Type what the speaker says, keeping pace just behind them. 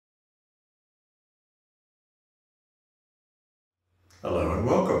Hello and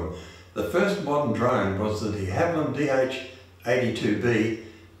welcome. The first modern drone was the de Havilland DH-82B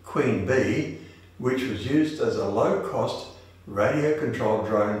Queen Bee, which was used as a low-cost radio-controlled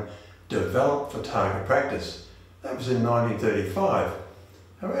drone developed for target practice. That was in 1935.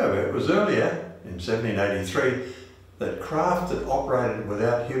 However, it was earlier, in 1783, that craft that operated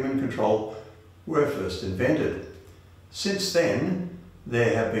without human control were first invented. Since then,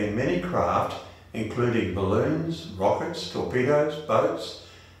 there have been many craft, including balloons, rockets, torpedoes, boats,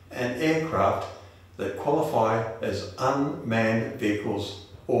 and aircraft that qualify as unmanned vehicles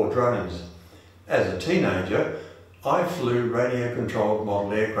or drones. As a teenager, I flew radio-controlled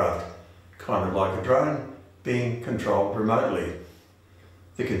model aircraft, kind of like a drone, being controlled remotely.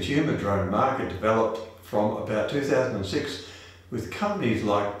 The consumer drone market developed from about 2006 with companies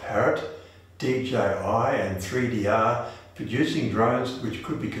like Parrot, DJI and 3DR producing drones which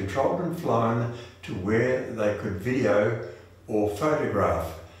could be controlled and flown to where they could video or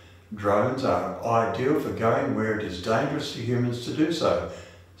photograph. Drones are ideal for going where it is dangerous for humans to do so,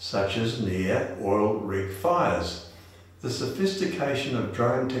 such as near oil rig fires. The sophistication of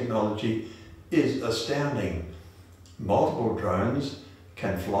drone technology is astounding. Multiple drones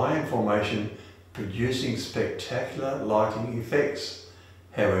can fly in formation, producing spectacular lighting effects.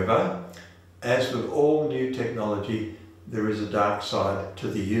 However, as with all new technology, there is a dark side to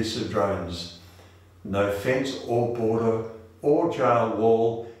the use of drones. No fence or border or jail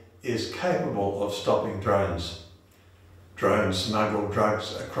wall is capable of stopping drones. Drones smuggle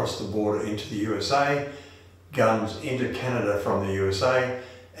drugs across the border into the USA, guns into Canada from the USA,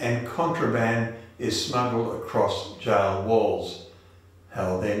 and contraband is smuggled across jail walls.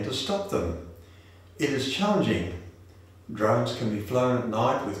 How then to stop them? It is challenging. Drones can be flown at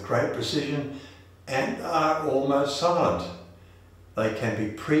night with great precision and are almost silent. They can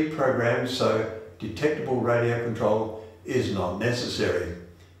be pre-programmed so detectable radio control is not necessary.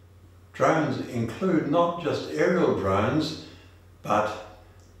 Drones include not just aerial drones, but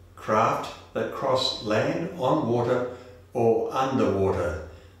craft that cross land, on water or underwater.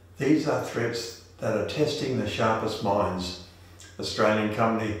 These are threats that are testing the sharpest minds. Australian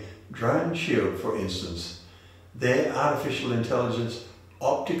company Drone Shield, for instance, their artificial intelligence,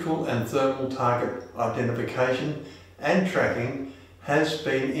 optical and thermal target identification and tracking has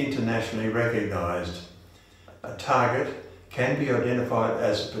been internationally recognised. A target can be identified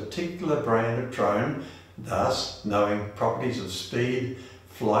as a particular brand of drone, thus knowing properties of speed,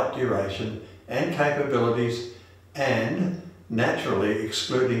 flight duration and capabilities, and naturally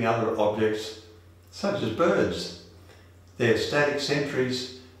excluding other objects such as birds. Their static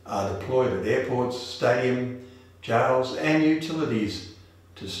sentries are deployed at airports, stadiums, jails and utilities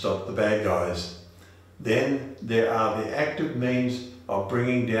to stop the bad guys. Then there are the active means of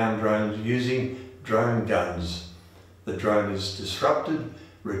bringing down drones using drone guns. The drone is disrupted,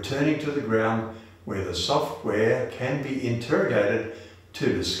 returning to the ground where the software can be interrogated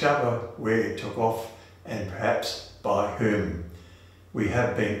to discover where it took off and perhaps by whom. We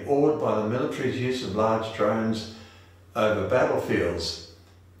have been awed by the military's use of large drones over battlefields.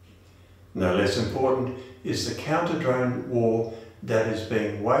 No less important is the counter-drone war that is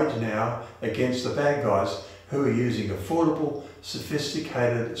being waged now against the bad guys who are using affordable,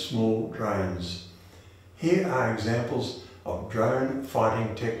 sophisticated small drones. Here are examples of drone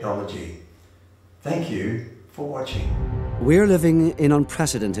fighting technology. Thank you for watching. We're living in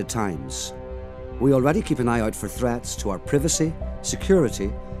unprecedented times. We already keep an eye out for threats to our privacy,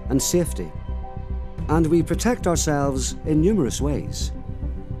 security and safety. And we protect ourselves in numerous ways.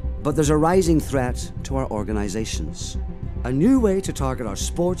 But there's a rising threat to our organisations. A new way to target our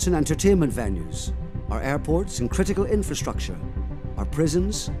sports and entertainment venues, our airports and critical infrastructure, our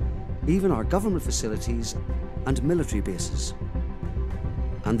prisons, even our government facilities and military bases.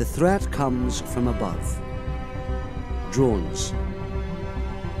 And the threat comes from above. Drones.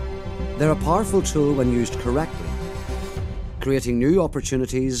 They're a powerful tool when used correctly, creating new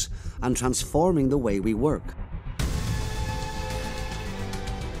opportunities and transforming the way we work.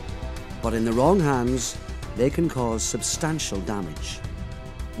 But in the wrong hands, they can cause substantial damage.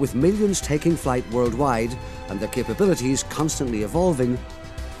 With millions taking flight worldwide and their capabilities constantly evolving,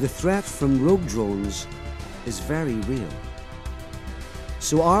 the threat from rogue drones is very real.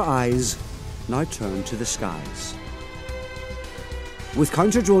 So our eyes now turn to the skies. With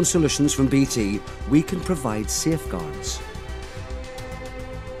counter-drone solutions from BT, we can provide safeguards.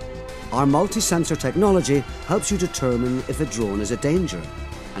 Our multi-sensor technology helps you determine if a drone is a danger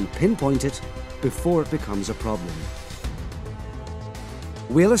and pinpoint it before it becomes a problem.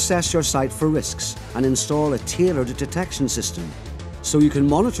 We'll assess your site for risks and install a tailored detection system so you can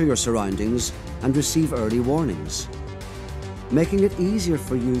monitor your surroundings and receive early warnings. making it easier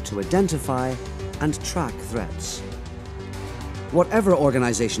for you to identify and track threats. Whatever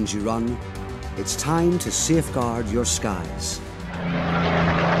organizations you run, it's time to safeguard your skies.